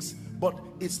things, but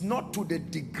it's not to the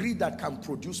degree that can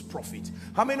produce profit.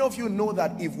 How many of you know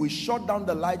that if we shut down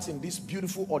the lights in this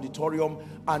beautiful auditorium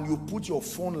and you put your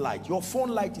phone light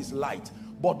is light,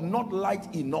 but not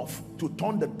light enough to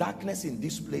turn the darkness in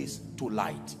this place to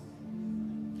light.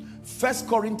 1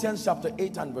 Corinthians chapter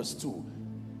 8 and verse 2,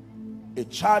 a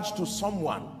charge to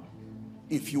someone: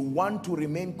 if you want to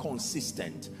remain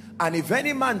consistent, and if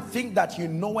any man think that he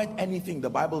knoweth anything, the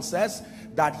Bible says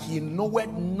that he knoweth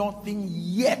nothing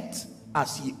yet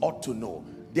as he ought to know.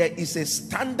 There is a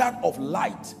standard of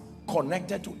light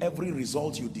connected to every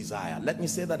result you desire. Let me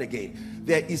say that again.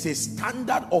 There is a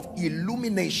standard of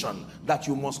illumination that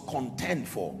you must contend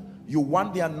for. You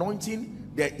want the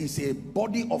anointing, there is a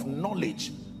body of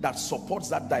knowledge that supports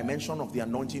that dimension of the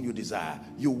anointing you desire.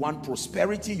 You want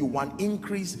prosperity, you want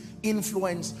increase,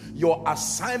 influence. Your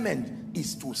assignment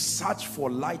is to search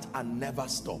for light and never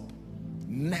stop.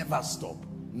 Never stop.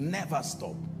 Never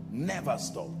stop. Never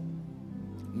stop.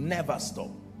 Never stop.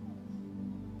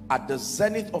 At the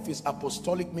zenith of his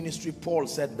apostolic ministry, Paul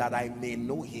said that I may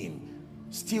know him.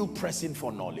 Still pressing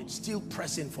for knowledge. Still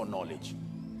pressing for knowledge.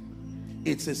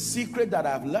 It's a secret that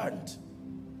I've learned.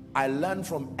 I learn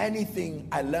from anything,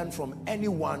 I learn from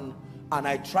anyone, and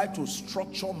I try to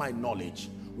structure my knowledge.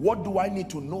 What do I need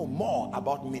to know more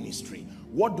about ministry?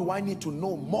 What do I need to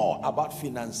know more about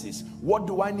finances? What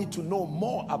do I need to know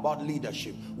more about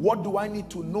leadership? What do I need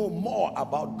to know more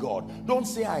about God? Don't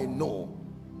say I know.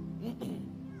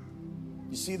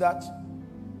 You see that?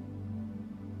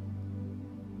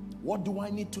 What do I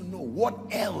need to know? What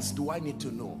else do I need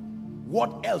to know?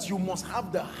 What else? You must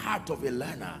have the heart of a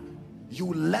learner.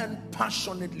 You learn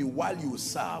passionately while you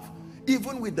serve.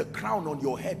 Even with the crown on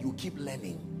your head, you keep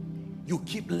learning. You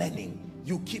keep learning.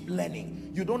 You keep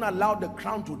learning. You don't allow the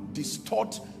crown to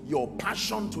distort your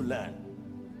passion to learn.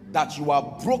 That you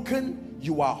are broken,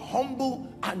 you are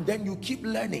humble, and then you keep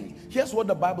learning. Here's what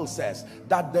the Bible says,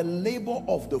 that the labor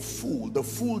of the fool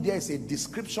there is a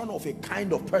description of a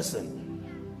kind of person.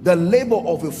 The labor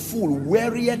of a fool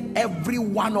wearieth every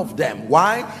one of them.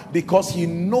 Why? Because he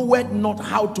knoweth not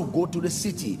how to go to the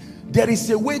city. There is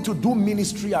a way to do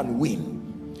ministry and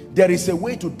win. There is a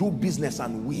way to do business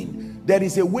and win. There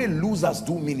is a way losers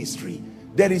do ministry.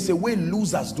 There is a way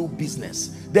losers do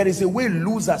business. There is a way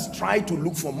losers try to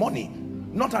look for money.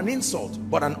 Not an insult,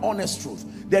 but an honest truth.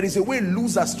 There is a way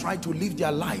losers try to live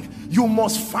their life. You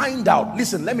must find out.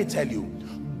 Listen, let me tell you.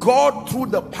 God, through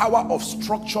the power of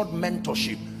structured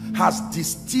mentorship, has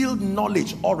distilled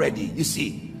knowledge already. You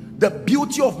see, the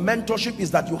beauty of mentorship is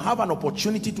that you have an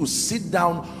opportunity to sit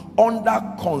down under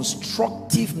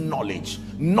constructive knowledge.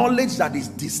 Knowledge that is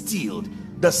distilled.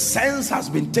 The sense has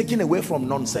been taken away from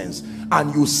nonsense,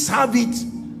 and you serve it,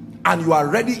 and you are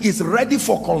ready. It's ready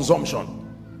for consumption.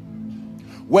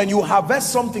 When you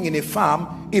harvest something in a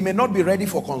farm, it may not be ready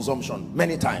for consumption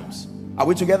many times. Are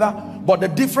we together? But the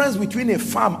difference between a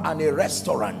farm and a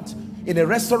restaurant, in a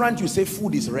restaurant you say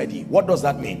food is ready. What does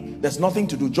that mean? There's nothing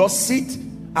to do, just sit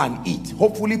and eat,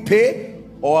 hopefully pay,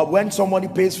 or when somebody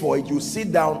pays for it, you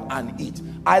sit down and eat.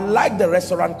 I like the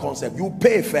restaurant concept. You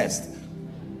pay first.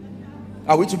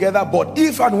 Are we together? But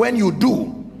if and when you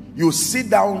do, you sit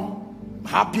down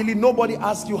happily. Nobody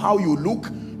asks you how you look.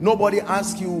 Nobody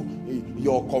asks you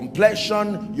your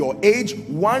complexion, your age.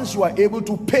 Once you are able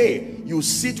to pay, you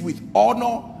sit with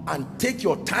honor and take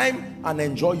your time and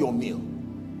enjoy your meal.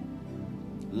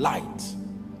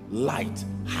 Light,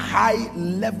 high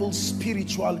level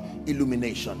spiritual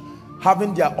illumination,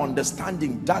 having their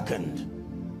understanding darkened.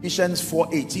 Ephesians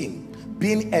 4:18,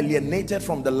 being alienated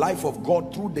from the life of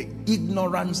God through the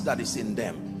ignorance that is in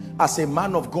them. As a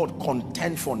man of God,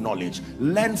 contend for knowledge.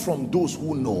 Learn from those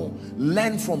who know.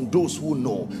 Learn from those who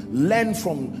know. Learn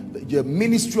from the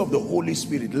ministry of the Holy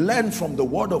Spirit. Learn from the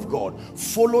word of God.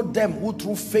 Follow them who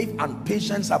through faith and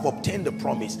patience have obtained the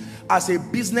promise. As a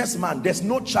businessman, there's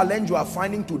no challenge you are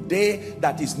finding today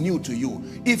that is new to you.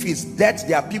 If it's debt,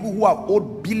 there are people who have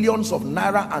owed billions of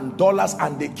naira and dollars,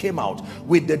 and they came out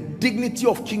with the dignity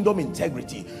of kingdom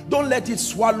integrity. Don't let it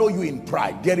swallow you in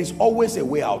pride. There is always a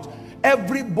way out.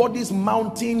 Everybody's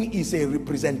mountain is a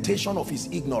representation of his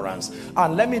ignorance.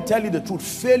 And let me tell you the truth,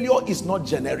 failure is not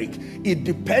generic. It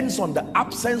depends on the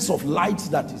absence of light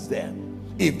that is there.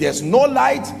 If there's no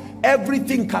light,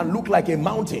 everything can look like a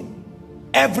mountain.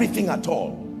 Everything at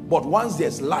all. But once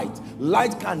there's light,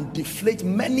 light can deflate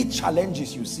many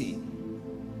challenges you see.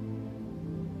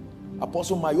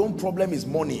 Apostle, my own problem is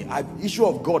money. Issue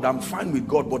of God, I'm fine with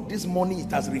God, but this money,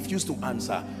 it has refused to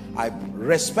answer. I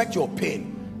respect your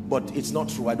pain, but it's not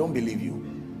true. I don't believe you.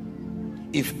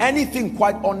 If anything,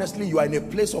 quite honestly, you are in a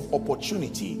place of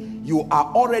opportunity. You are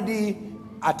already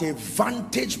at a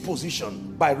vantage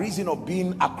position by reason of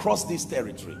being across this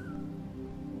territory.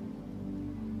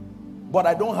 But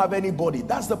I don't have anybody.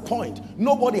 That's the point.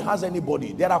 Nobody has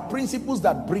anybody. There are principles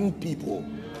that bring people.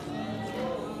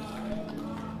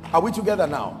 Are we together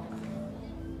now?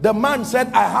 The man said,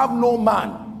 I have no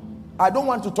man. I don't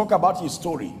want to talk about his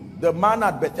story. The man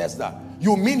at Bethesda.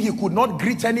 You mean he could not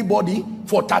greet anybody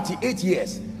for 38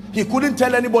 years? He couldn't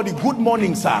tell anybody, good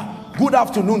morning, sir. Good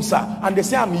afternoon, sir. And they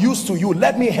say, I'm used to you.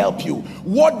 Let me help you.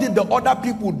 What did the other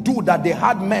people do that they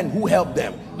had men who helped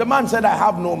them? The man said, I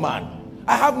have no man.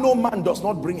 I have no man does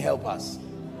not bring helpers.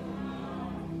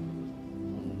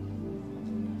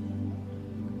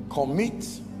 Commit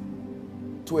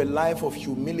to a life of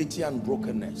humility and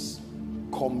brokenness.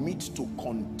 Commit to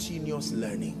continuous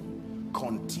learning.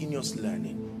 Continuous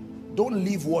learning. Don't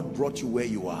leave what brought you where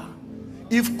you are.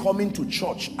 If coming to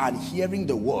church and hearing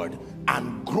the word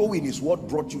and growing is what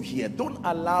brought you here, don't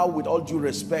allow, with all due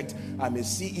respect, I'm a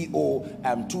CEO,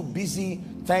 I'm too busy.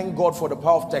 Thank God for the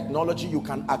power of technology. You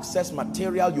can access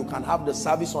material, you can have the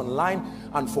service online,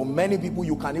 and for many people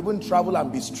you can even travel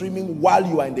and be streaming while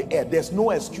you are in the air. There's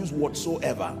no excuse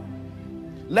whatsoever.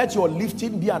 Let your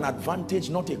lifting be an advantage,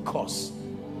 not a curse.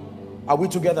 Are we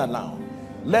together now?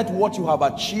 Let what you have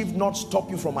achieved not stop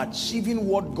you from achieving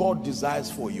what God desires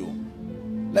for you.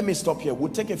 Let me stop here.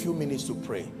 We'll take a few minutes to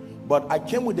pray. But I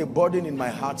came with a burden in my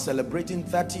heart, celebrating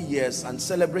 30 years and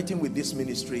celebrating with this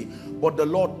ministry. But the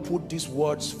Lord put these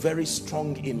words very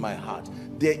strong in my heart.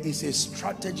 There is a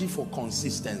strategy for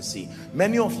consistency.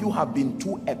 Many of you have been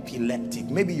too epileptic.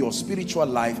 Maybe your spiritual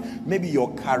life, maybe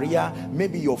your career,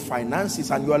 maybe your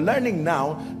finances. And you are learning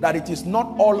now that it is not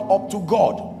all up to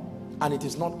God. And it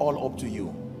is not all up to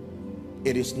you.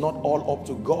 It is not all up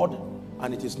to God.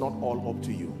 And it is not all up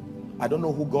to you. I don't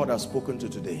know who God has spoken to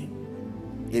today.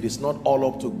 It is not all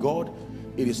up to God.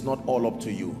 It is not all up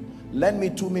to you. Lend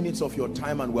me 2 minutes of your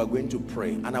time and we're going to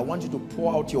pray. And I want you to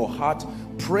pour out your heart,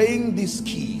 praying these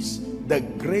keys. The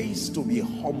grace to be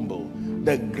humble.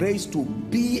 The grace to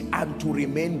be and to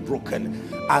remain broken.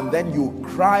 And then you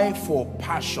cry for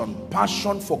passion.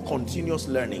 Passion for continuous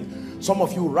learning. Some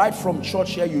of you, right from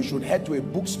church here, you should head to a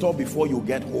bookstore before you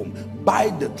get home.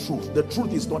 Buy the truth. The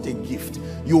truth is not a gift.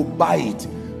 You buy it.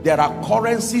 There are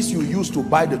currencies you use to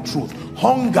buy the truth.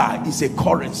 Hunger is a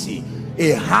currency,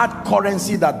 a hard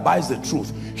currency that buys the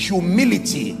truth.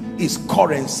 Humility is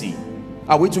currency.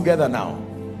 Are we together now?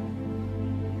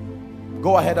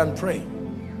 Go ahead and pray.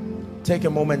 Take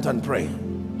a moment and pray.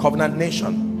 Covenant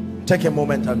Nation, take a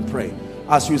moment and pray.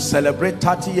 As you celebrate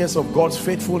 30 years of God's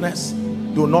faithfulness,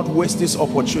 do not waste this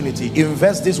opportunity.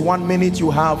 Invest this 1 minute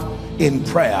you have in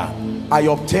prayer. I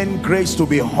obtain grace to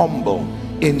be humble.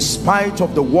 In spite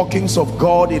of the workings of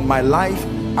God in my life,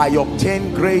 I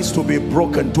obtain grace to be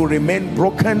broken, to remain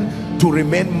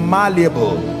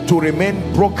malleable, to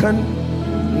remain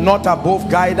broken, not above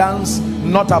guidance,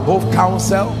 not above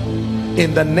counsel.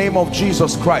 In the name of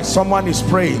Jesus Christ. Someone is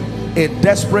praying. A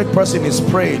desperate person is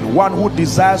praying. One who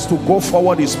desires to go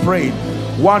forward is praying.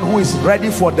 One who is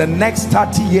ready for the next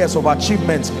 30 years of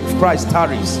achievements if Christ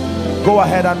tarries. Go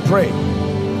ahead and pray.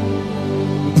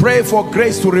 Pray for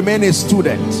grace to remain a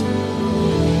student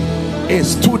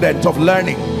of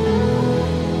learning,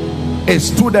 a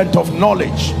student of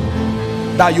knowledge,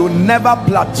 that you never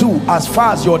plateau as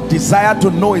far as your desire to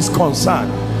know is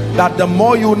concerned. That the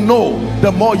more you know,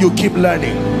 the more you keep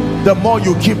learning. The more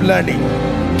you keep learning.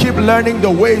 Keep learning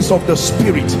the ways of the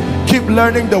Spirit. Keep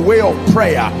learning the way of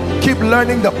prayer. Keep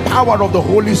learning the power of the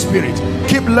Holy Spirit.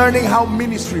 Keep learning how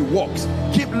ministry works.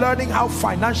 Keep learning how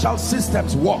financial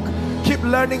systems work. Keep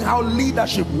learning how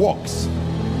leadership works.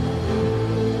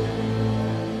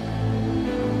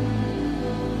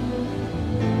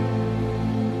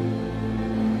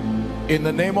 In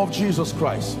the name of Jesus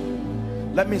Christ,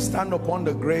 let me stand upon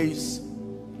the grace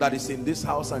that is in this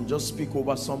house and just speak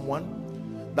over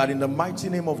someone, that in the mighty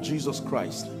name of Jesus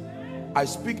Christ, I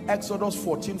speak Exodus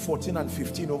 14:14 and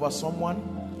 15 over someone.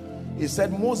 He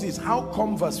said, Moses, how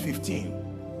come verse 15?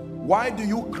 Why do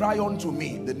you cry unto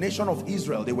me? The nation of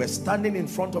Israel, they were standing in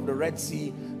front of the Red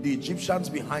Sea, the Egyptians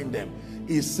behind them.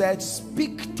 He said,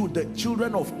 speak to the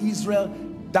children of Israel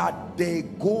that they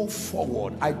go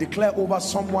forward. I declare over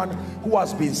someone who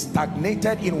has been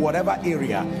stagnated in whatever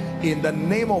area, in the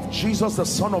name of Jesus, the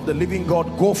Son of the living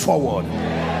God, go forward.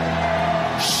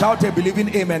 Shout a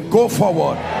believing amen. Go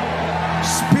forward.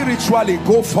 Spiritually,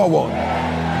 go forward.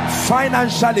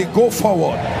 Financially, go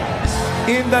forward.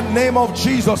 In the name of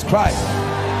Jesus Christ.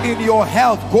 In your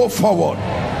health, go forward.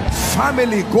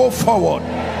 Family, go forward.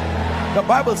 The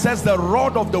Bible says the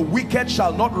rod of the wicked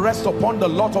shall not rest upon the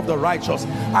lot of the righteous.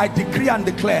 I decree and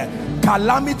declare,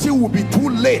 calamity will be too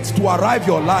late to arrive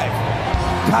your life.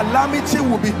 Calamity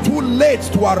will be too late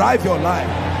to arrive your life.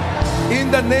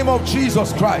 In the name of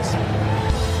Jesus Christ.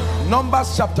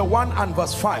 Numbers chapter 1 and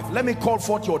verse 5. Let me call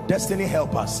forth your destiny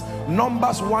helpers.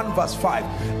 Numbers 1 verse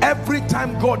 5. Every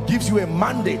time God gives you a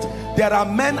mandate, there are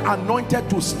men anointed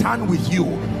to stand with you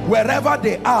wherever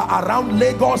they are around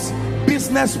Lagos.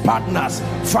 Business partners,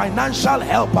 financial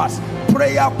helpers,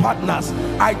 prayer partners.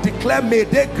 I declare, may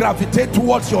they gravitate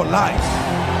towards your life.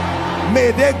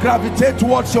 May they gravitate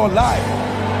towards your life.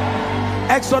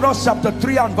 Exodus chapter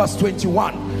 3 and verse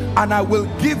 21. And I will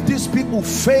give these people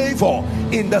favor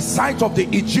in the sight of the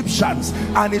Egyptians,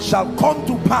 and it shall come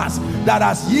to pass that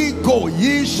as ye go,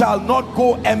 ye shall not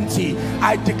go empty.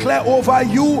 I declare over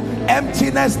you,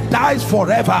 emptiness dies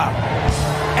forever.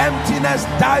 Emptiness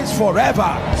dies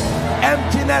forever.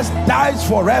 Emptiness dies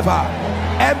forever.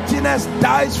 Emptiness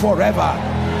dies forever.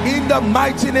 In the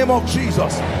mighty name of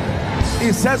Jesus.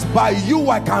 It says, by you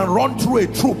I can run through a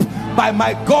troop. By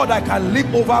my God I can leap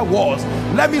over walls.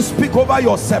 Let me speak over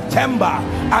your September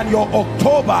and your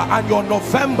October and your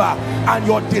November and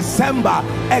your December.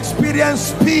 Experience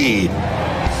speed.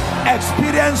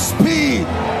 Experience speed.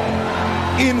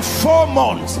 In 4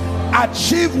 months,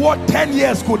 achieve what 10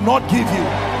 years could not give you.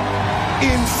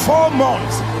 In 4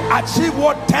 months, achieve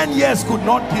what 10 years could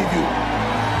not give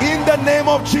you. In the name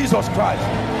of Jesus Christ.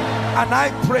 And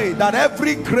I pray that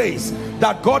every grace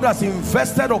that God has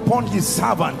invested upon his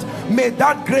servant, may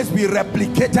that grace be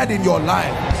replicated in your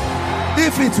life.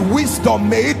 If it's wisdom,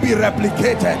 may it be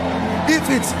replicated. If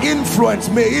it's influence,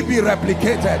 may it be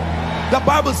replicated. The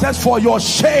Bible says, for your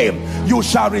shame you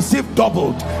shall receive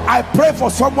doubled. I pray for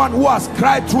someone who has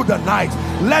cried through the night.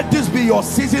 Let this be your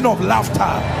season of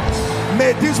laughter.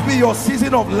 May this be your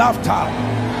season of laughter.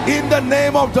 In the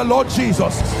name of the Lord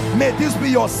Jesus, may this be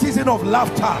your season of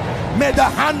laughter. May the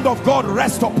hand of God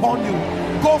rest upon you.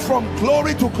 Go from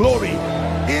glory to glory.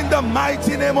 In the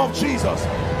mighty name of Jesus.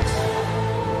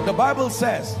 The Bible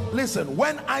says, listen,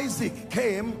 when Isaac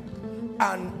came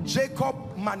and Jacob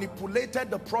manipulated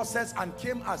the process and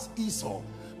came as Esau,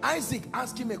 Isaac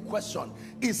asked him a question.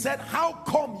 He said, how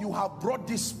come you have brought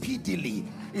this speedily?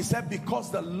 He said,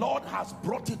 because the Lord has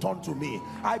brought it unto me.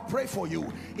 I pray for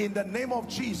you in the name of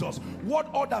Jesus. What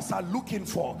others are looking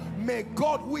for, may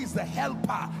God, who is the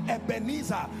helper,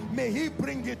 Ebenezer, may he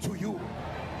bring it to you.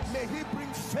 May he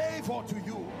bring favor to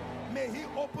you. May he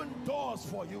open doors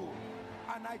for you.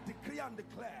 And I decree and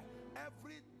declare,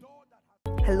 every door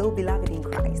that has... Hello, beloved in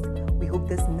Christ. We hope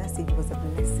this message was a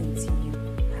blessing to you.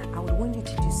 I would want you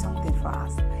to do something for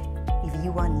us. If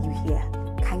you are new here,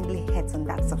 kindly hit on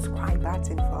that subscribe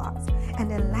button for us, and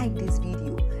then like this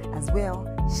video as well.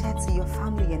 Share to your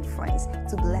family and friends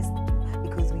to bless them,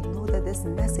 because we know that this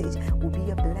message will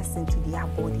be a blessing to their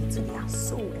body, to their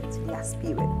soul, and to their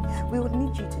spirit. We would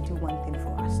need you to do one thing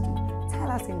for us too.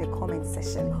 Tell us in the comment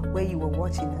section where you were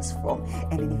watching us from,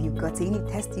 and then if you've got any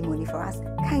testimony for us,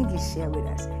 kindly share with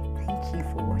us. Thank you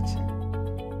for watching.